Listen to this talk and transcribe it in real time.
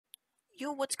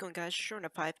Yo, what's going guys?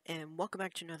 Sure5 and welcome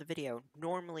back to another video.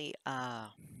 Normally, I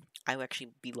would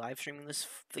actually be live streaming this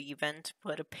event,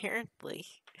 but apparently,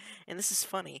 and this is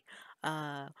funny,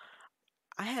 I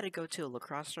had to go to a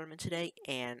lacrosse tournament today,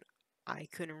 and I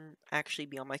couldn't actually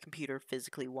be on my computer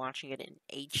physically watching it in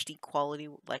HD quality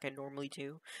like I normally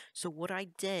do. So what I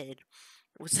did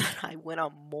was that I went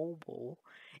on mobile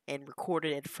and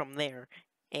recorded it from there.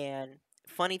 And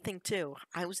funny thing too,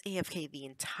 I was AFK the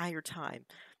entire time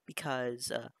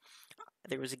because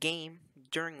there was a game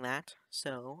during that,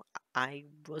 so I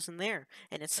wasn't there.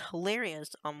 And it's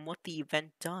hilarious on what the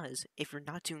event does if you're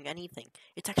not doing anything.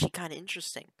 It's actually kind of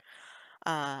interesting.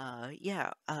 My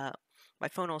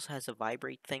phone also has a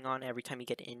vibrate thing on every time you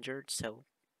get injured, so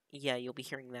yeah, you'll be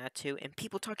hearing that too. And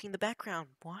people talking in the background.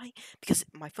 Why? Because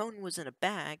my phone was in a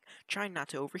bag, trying not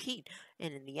to overheat.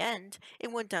 And in the end,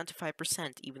 it went down to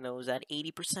 5%, even though it was at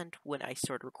 80% when I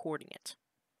started recording it.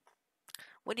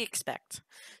 What do you expect?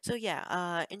 So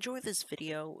yeah, enjoy this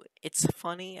video. It's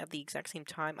funny at the exact same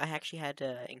time. I actually had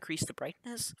to increase the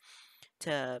brightness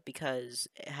because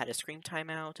it had a screen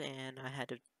timeout, and I had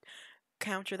to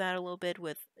counter that a little bit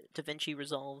with DaVinci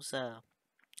Resolve's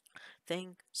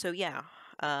thing. So yeah,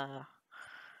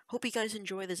 hope you guys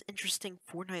enjoy this interesting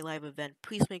Fortnite live event.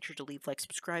 Please make sure to leave, like,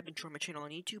 subscribe, and join my channel on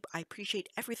YouTube. I appreciate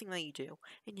everything that you do.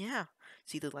 And yeah,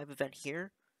 see the live event here.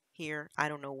 I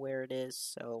don't know where it is,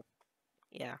 so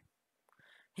yeah.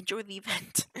 Enjoy the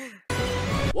event.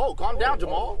 Whoa, calm down,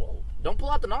 Jamal. Don't pull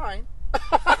out the 9.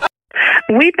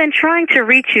 We've been trying to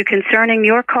reach you concerning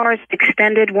your car's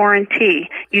extended warranty.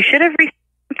 You should have received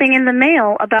something in the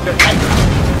mail about... Yeah.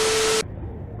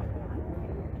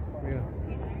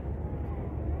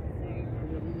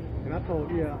 And I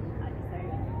told, yeah.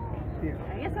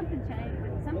 I guess something changed.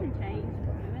 We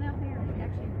went out there and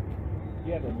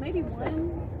actually, maybe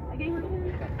won a game or two.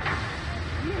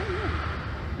 Yeah.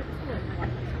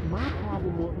 My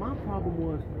problem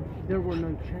was there were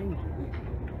no changes.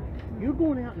 You're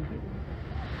going out and getting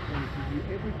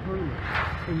every tournament,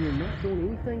 and you're not doing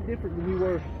anything different than you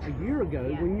were a year ago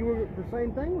when you were the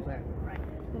same thing was happening. Right.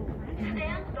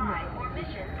 Stand by for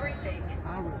mission briefing.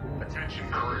 Attention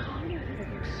crew.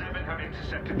 7 have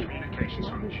intercepted communications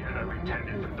from Jello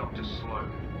intended for Dr.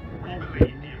 Sloan. We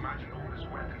believe the Imagine Orders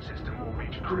weapon system will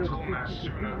reach critical mass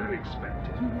sooner than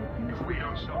expected. If we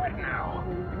don't stop it now,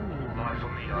 all life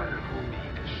on the island will be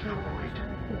destroyed.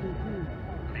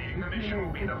 Leading the mission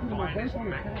will be the finest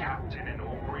mech captain in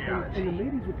all reality. And the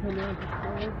meetings would come out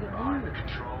Behind the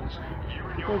controls, you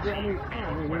and your team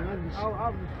field weapons. I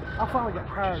finally got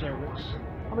tired of it.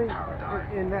 I mean,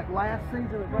 in that last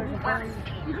season of Racing Flames,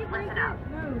 Listen up.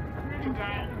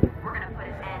 Today, we're going to put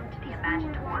an end to the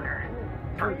imagined order.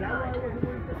 For good.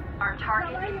 Our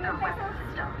target is the weapon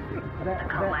system. The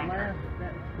Collector.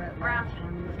 Ground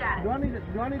team, status. do I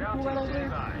need to pull that over there?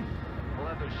 We'll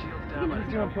have those shields down by the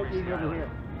He's gonna put me over here.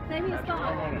 Save me a spot.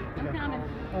 I'm coming.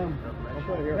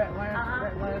 That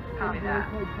last Copy season that.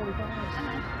 we played 25.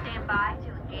 Stand by to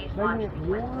engage They launch went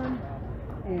sequence.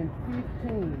 1 and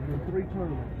 15 in 3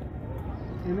 tournaments.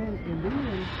 And then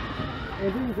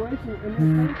Grayson, and then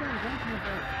same thing, Grayson was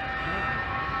like,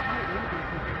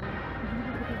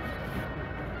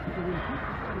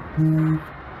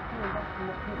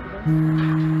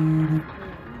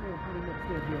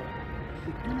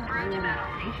 Approach battle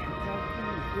station.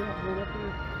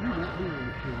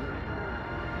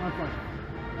 I was like,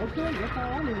 okay, that's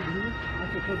all I need to do. I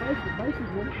said, so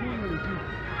basically what it means is you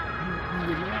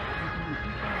would not, if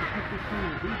you try to put this thing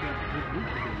and do that, what we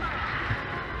could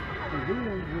do. And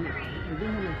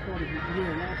then when they started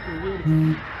last year,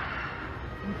 you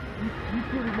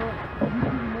pretty much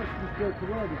just go to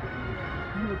love it.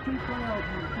 You were too proud.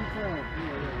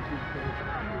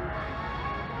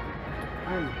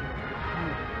 I understand.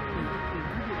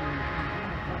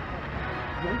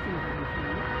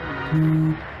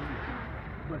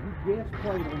 But he guest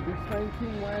played on this same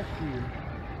team last year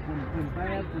when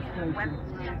Babs was coaching,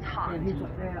 and he's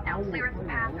like, "Yeah, I want to play on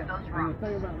that." And the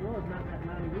thing about it was, not that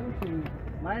 91 team,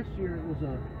 last year it was a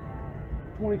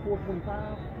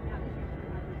 24-25,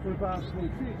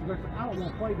 25-26. But I don't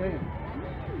want to play them,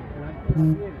 and I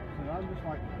couldn't get it. So I'm just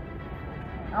like,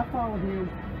 I follow him.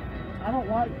 I don't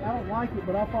like it,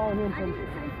 but I follow him from.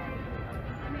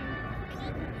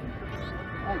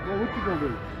 Alright, well, what you gonna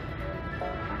do?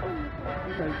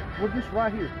 Okay, we're just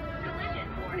right here. Collision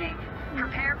warning.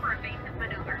 Prepare for evasive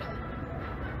maneuvers.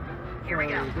 Here we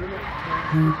go.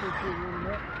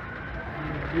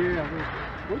 Yeah,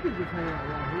 we could just hang out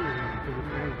right here until the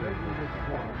same thing. We'll just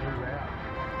move out.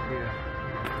 Yeah.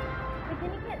 But then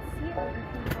you can't see it over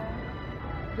people.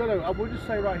 No, we'll just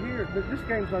say right here. This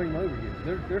game's not even over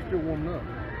yet. They're still warming up. Oh.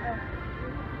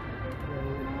 Yeah.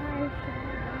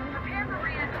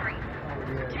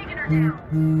 down.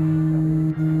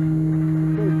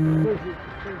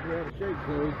 You're out of shape,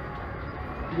 Chloe.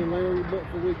 You've been laying on your butt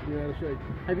for weeks and you're out of shape.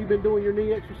 Have you been doing your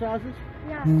knee exercises?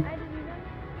 Yeah, I did even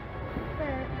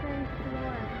for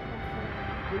one.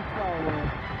 We saw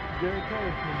Jerry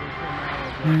Carson come out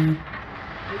of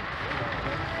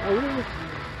oh, really?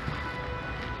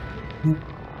 Yeah.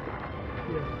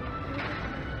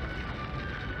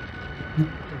 We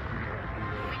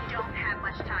don't have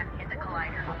much time to hit the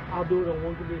collider. I'll do it on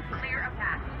one condition. Clear a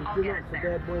path. If I'll you're get not us so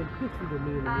there. bad blame pissy to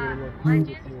me in the morning like you Legend,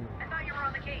 this morning. I thought you were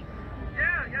on the case.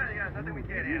 Yeah, nothing we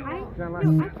can't handle. Sound like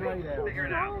No, you I played can't out. Figure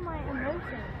it out. control my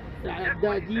emotions.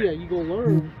 Yeah, you gonna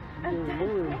learn. You gonna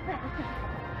learn.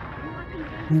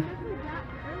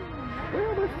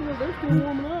 Well, they're still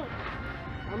warming up.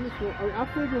 I'm just gonna, I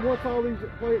figure once all these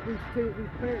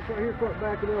parents right here start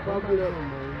backing up, I'll get up.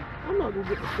 I'm not gonna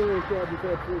get the sun until I just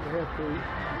absolutely have to.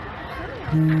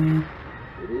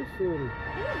 It is sunny.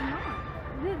 It is not.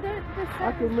 The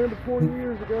I can remember 20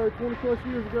 plus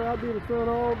years ago, I'd be in the sun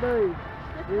all day,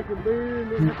 drinking beer and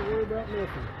didn't have to worry about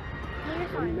nothing.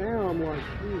 And now I'm like,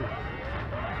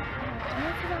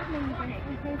 Most of those movements,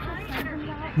 in case the sun comes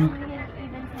out and we get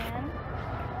even 10,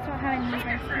 start having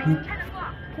movement streaks.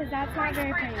 Because that's not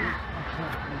very pretty. I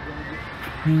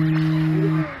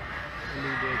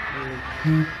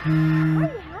Oh,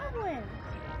 you have one.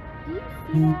 Do you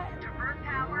see that? Divert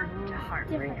power to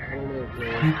Heartbreaker. don't know,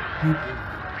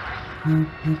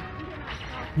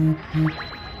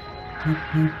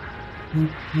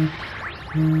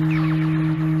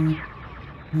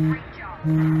 Great job.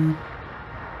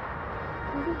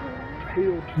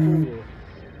 Field 4,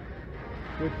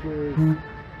 which is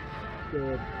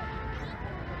the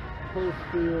first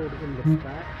field in the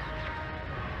back.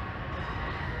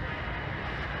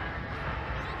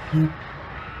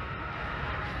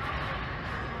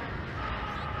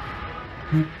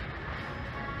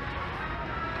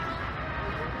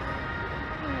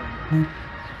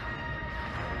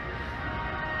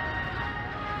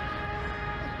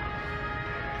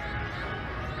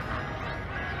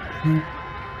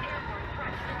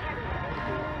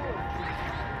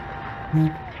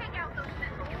 Take out those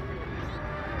missiles.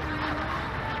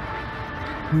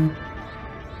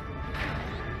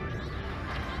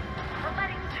 We're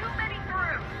letting too many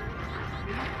through.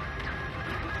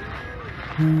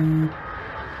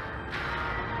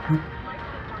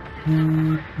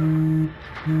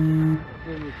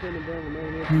 When you're coming down the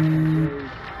main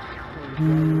entrance,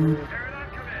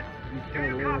 you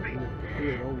turn left and it's the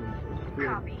field only.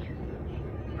 Copy.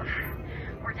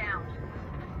 We're down.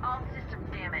 All systems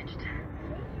damaged.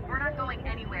 We're not going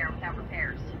anywhere without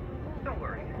repairs. Don't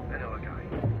worry, I know a guy.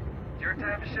 It's your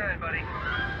time to shine, buddy.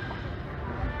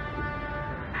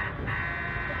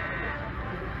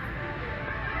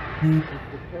 It's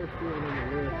the first field on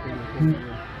the left and the second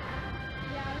one.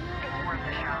 It's worth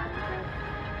a shot.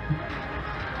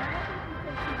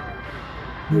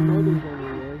 Your mother's on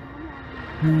your way.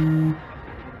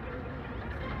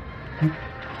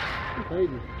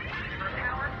 Hayden. Divert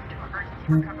power to emergency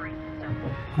recovery system.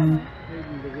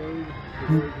 Hayden, the road,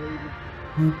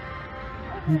 Hayden.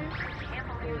 Can't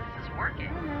believe this is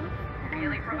working.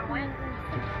 Really for the win.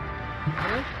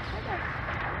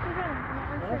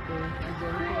 We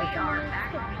are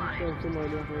back online. Show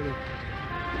somebody up there to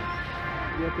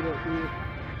yuck it up here.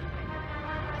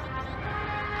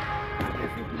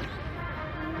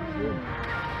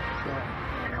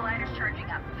 The collider's charging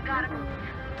up. We gotta move.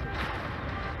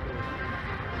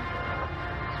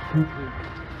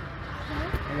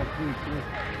 I got three.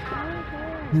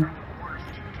 Worst.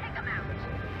 Take them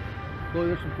out. Boy,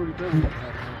 there's some pretty things up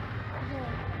there.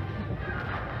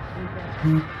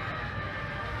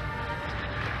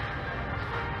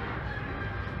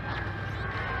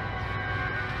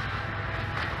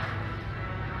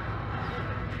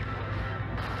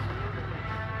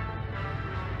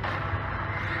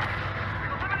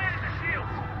 Eliminated the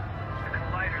shields. The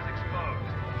collider's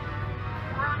exposed.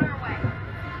 We're on our way.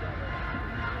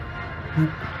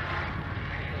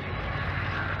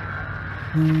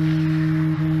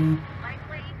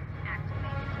 Likely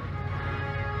activated.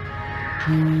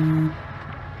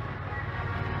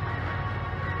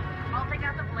 I'll take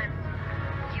out the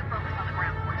blimps. You focus on the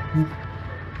ground forces.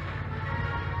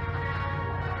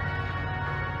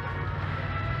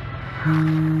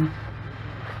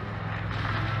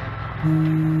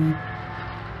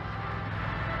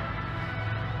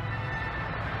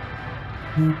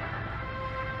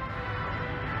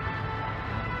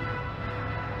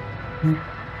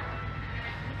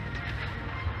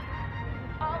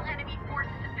 All enemy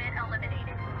forces have been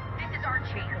eliminated. This is our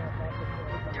chance.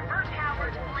 Divert power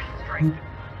to blade strike.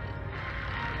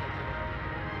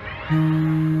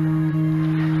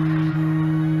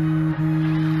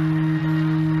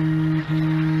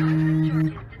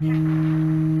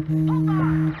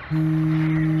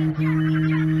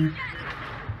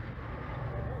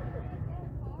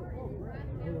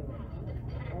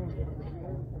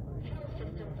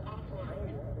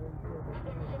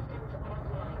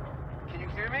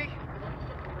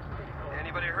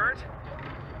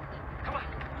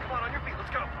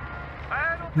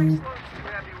 make Sloan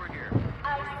super happy we're here.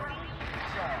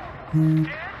 And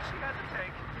she has a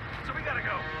tank, so we gotta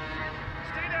go.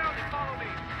 Stay down and follow me.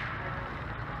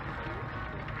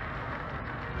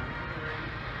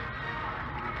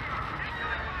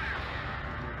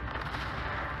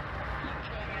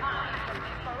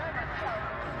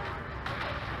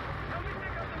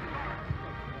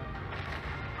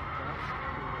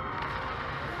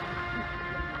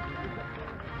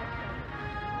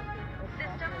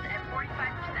 Systems at 45%.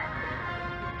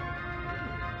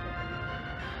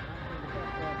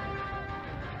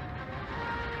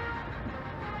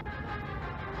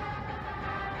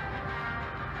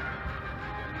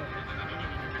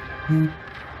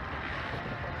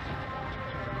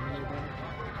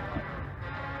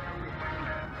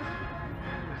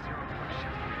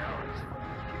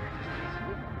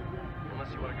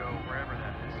 Unless you want to go wherever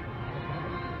that is.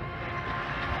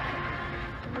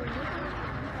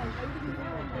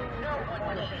 No one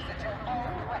leaves until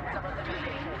all threats are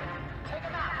eliminated. Take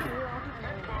them out.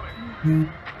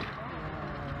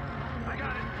 I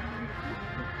got it.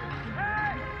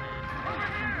 Hey! Over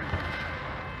here!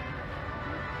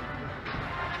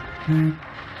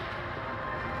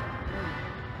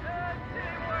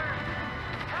 Teamwork!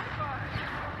 High five!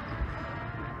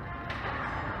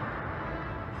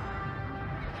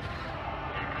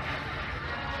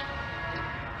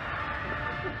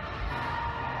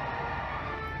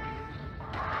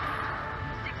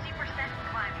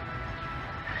 Climbing.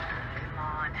 Come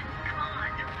on, come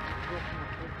on.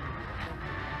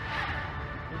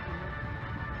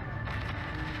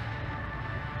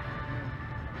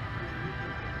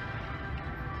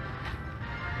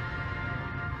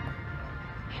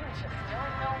 You just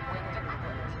don't know when to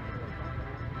quit.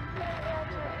 Get out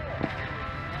to here.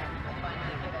 I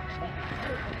finally get a chance to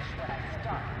finish what I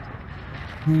started.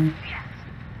 Yes.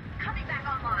 Coming back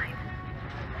online.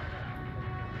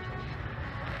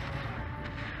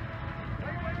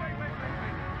 Wait.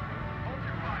 Hold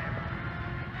your fire.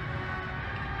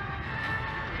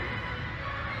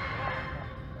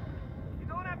 You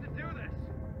don't have to do this.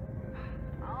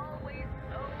 Always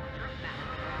so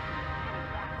dramatic. Any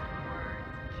last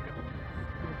words, Jules?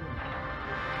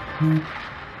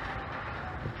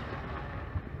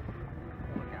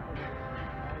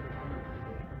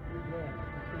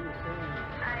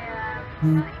 I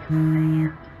thought you were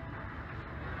saying.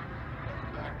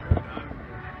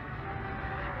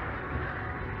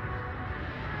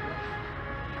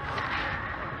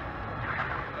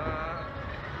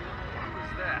 What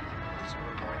was that?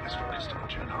 Zero point is focused on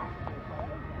Geno.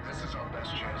 This is our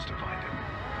best chance to find him.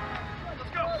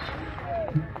 Let's go!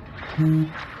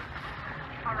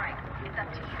 All right, it's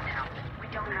up to you now. We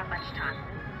don't have much time.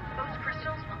 Those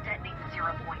crystals will detonate the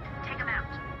 0 point. Take them out.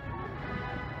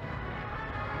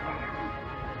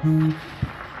 0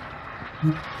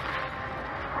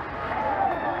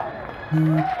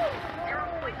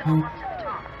 points up along to the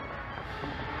top.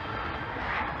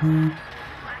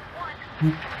 Last one.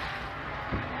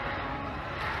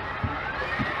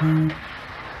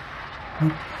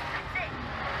 That's it.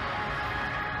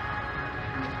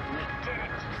 We did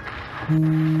it.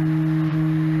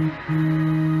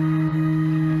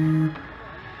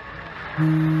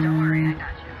 Don't worry, I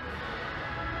got you.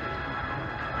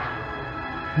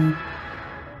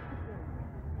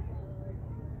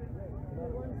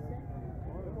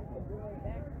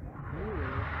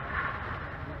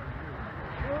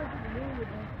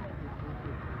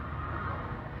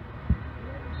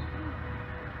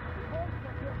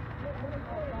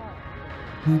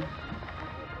 Hmm.